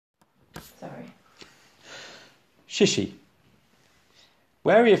Sorry. Shishi.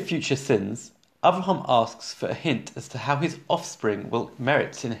 Wary of future sins, Abraham asks for a hint as to how his offspring will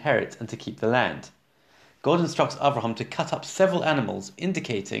merit to inherit and to keep the land. God instructs Abraham to cut up several animals,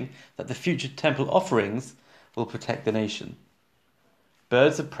 indicating that the future temple offerings will protect the nation.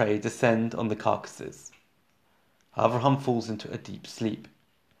 Birds of prey descend on the carcasses. Abraham falls into a deep sleep.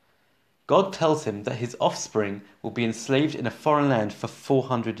 God tells him that his offspring will be enslaved in a foreign land for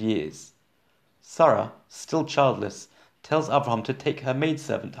 400 years. Sarah, still childless, tells Abraham to take her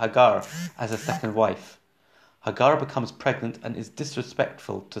maidservant Hagar as a second wife. Hagar becomes pregnant and is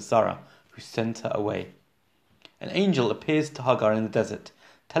disrespectful to Sarah, who sends her away. An angel appears to Hagar in the desert,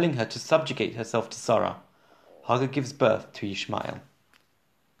 telling her to subjugate herself to Sarah. Hagar gives birth to Ishmael.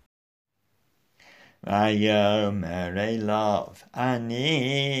 Vayomer Elav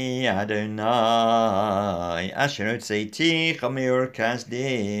Ani Adonai Asher Hotzeiticha miur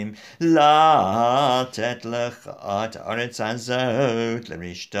kasdim latet lecha et haaretz hazot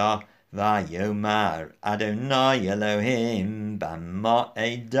l'rishta Vayomer Adonai Elohim bama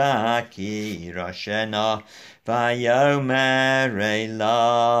eda ki roshena Vayomer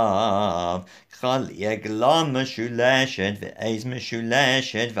Elav Chal yegla meshuleshet ve'ez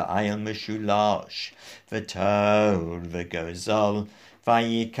meshuleshet ve'ayel meshulash v'tor v'gozol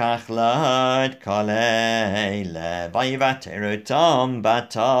v'yikach lad kol eile v'yivater otam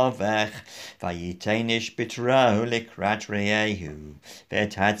batavech v'yitenish bitro likrat re'ehu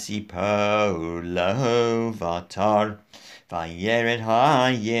v'tatzipo lo v'atar Vayered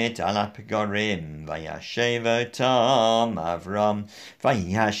hayit al apgorim, vayashev otam Avram,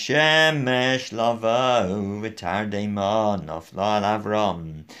 vayashemesh lavo, v'tardema nofla al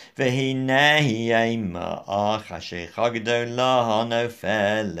Avram, v'hinei yemach hashecha gdola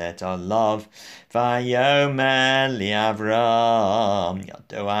nofelet alav, vayomer li Avram,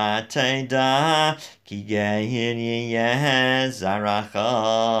 yado ateda, ki geir yeh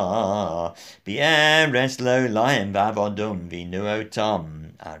zaracha, b'eretz lo lahem v'avodum v'inu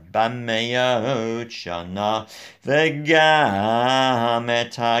otam, arba meot shana, v'gam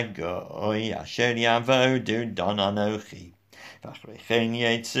et hagoy asher yavodu don anochi, v'achrechen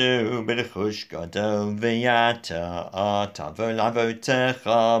yetzu b'rechush gadol v'yata tavo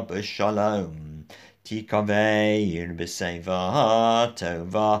lavotecha b'shalom. Tikaveir b'seva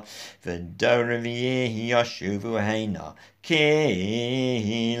tova v'dorvi yashuvu heina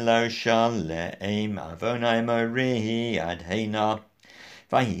ki lo shalem avonai mori ad heina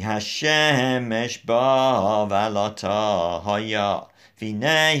vahi hashemesh ba valata haya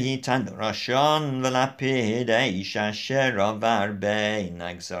v'nei tanur rashon v'lapid eish asher avar bein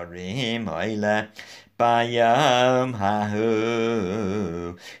agzarim haile Bayom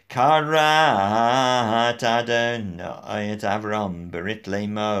hahu karat Adonai et Avram berit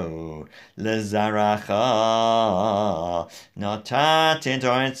lemo lezaracha notat et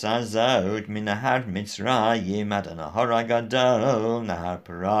oretz azot min nahar Mitzrayim ad nahar agadol nahar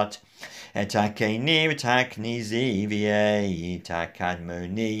parat et hakeni v'taknizi v'yei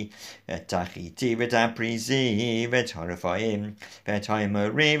takadmoni et achiti v'taprizi v'torfaim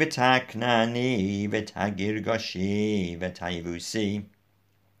v'taimori v'taknani v'tagirgoshi v'taivusi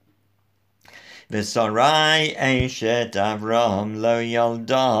v'sarai eshet Avram lo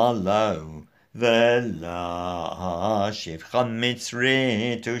yalda lo v'la shivcha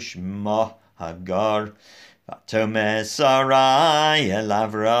mitzrit ushma Hagar V'tomer Sarai el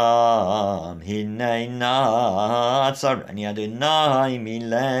Avram, hinei na tzarani Adonai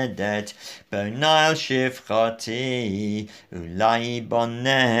miledet, bonai shivchati, ulai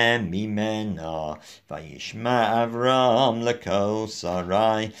boneh mimena, vayishma Avram lekol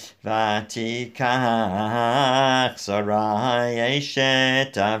Sarai, vatikach Sarai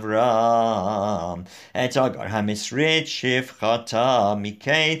eshet Avram, et Hagar hamisrit shivchata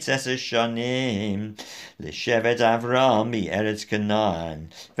miketz eseshanim, L'shevet Avram be'eretz Canaan,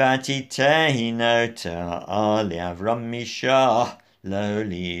 v'atitehi nota le'Avram misha lo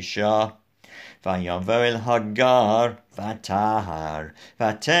li'isha. Vayavo el Hagar v'tahar,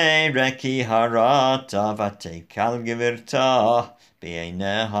 v'tereki harata v'tekal gevirta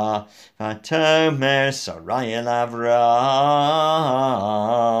b'eineha, v'tomer Sarai el Avram,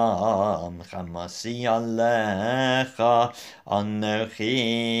 chamasi alecha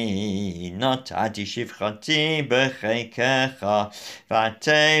Anochi notati shivchati b'cheikecha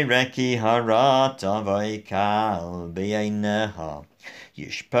v'tereki harata v'ikal b'eineha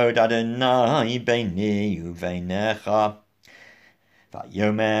Yishpod Adonai beini uveinecha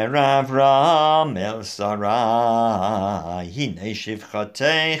Vayomer Avram el Sarai, Hine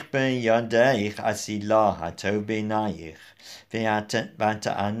shivchatech beyadeich, Asilah hatov b'nayich,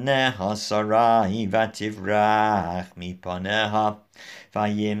 V'ata'aneha Sarai, V'tivrach mipaneha,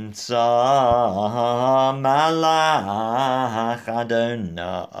 Vayimtza malach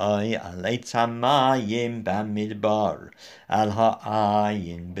Adonai aletz hamayim bamidbar al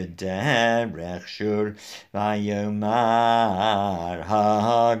ha'ayin b'derech shur vayomar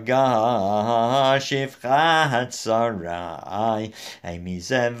hagar shivchat sarai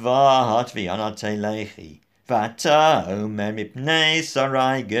emizevat v'yanatelechi Vata omer mipnei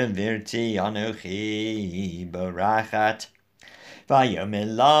sarai gevirti anochi borachat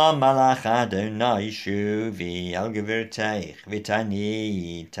Vayomer la malach Adonai shuvi al gevirteich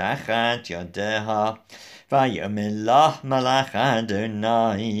v'tani tachat yadeha Vayomer la malach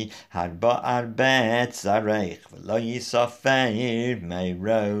Adonai harba arbet zareich v'lo yisafer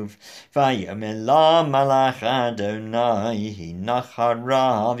meirov Vayomer la malach Adonai hinach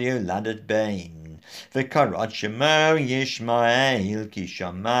harav yoladet bein V'karat shemo Yishmael ki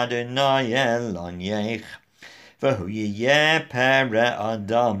sham Adonai el onyech V'hu yeh pere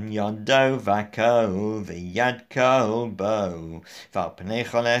adam yado v'kol v'yad kol bo v'al pnei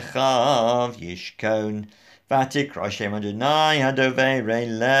chol echav yishkon v'tikra shem Adonai hadovei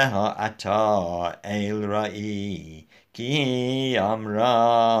leha ata el ra'i ki amra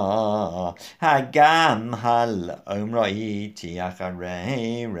hagam hal om ra'i ti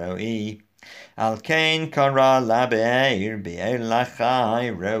acharei ro'i al kain kara labeir be'er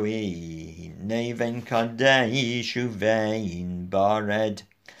lachai ro'i Neven kadesh uvein bared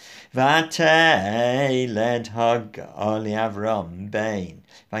Vateled Hagar Avram bein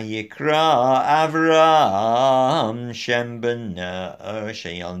Vayikra Avram Shem beno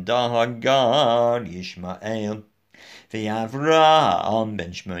Sheyalda Hagar Yishmael V'Avram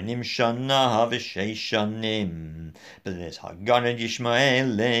ben shmonim shana v'sheish shanim B'let Hagar and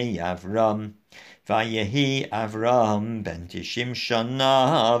Yishmael le'Avram Vayehi Avram ben tishim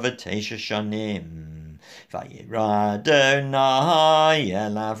shana v'teisha shanim Vayira Adonai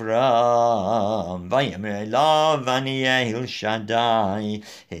el Avram Vayemer elav ani el Shaddai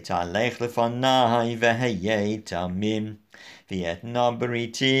Hitalech lefonai v'heyei tamim V'etna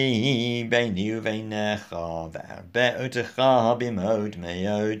beriti beini uveinecha V'arbe'otecha bimod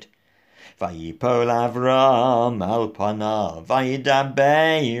meod Vayipol Avram al panav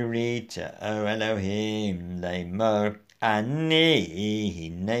Vayidaber ito Elohim lemor Ani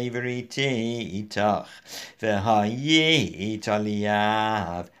hinei veriti itach V'hayit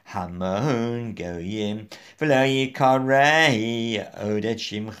aliyav Hamon goyim V'lo yikarei od et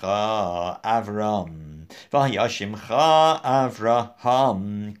shimcha Avram Vayashimcha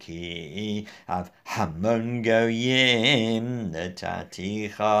Avraham ki av Hamon goyim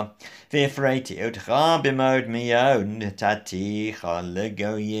netaticha V'ifreiti otcha b'mod miod netaticha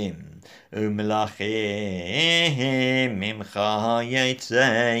legoyim U'melachim mimcha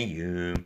yetzeyu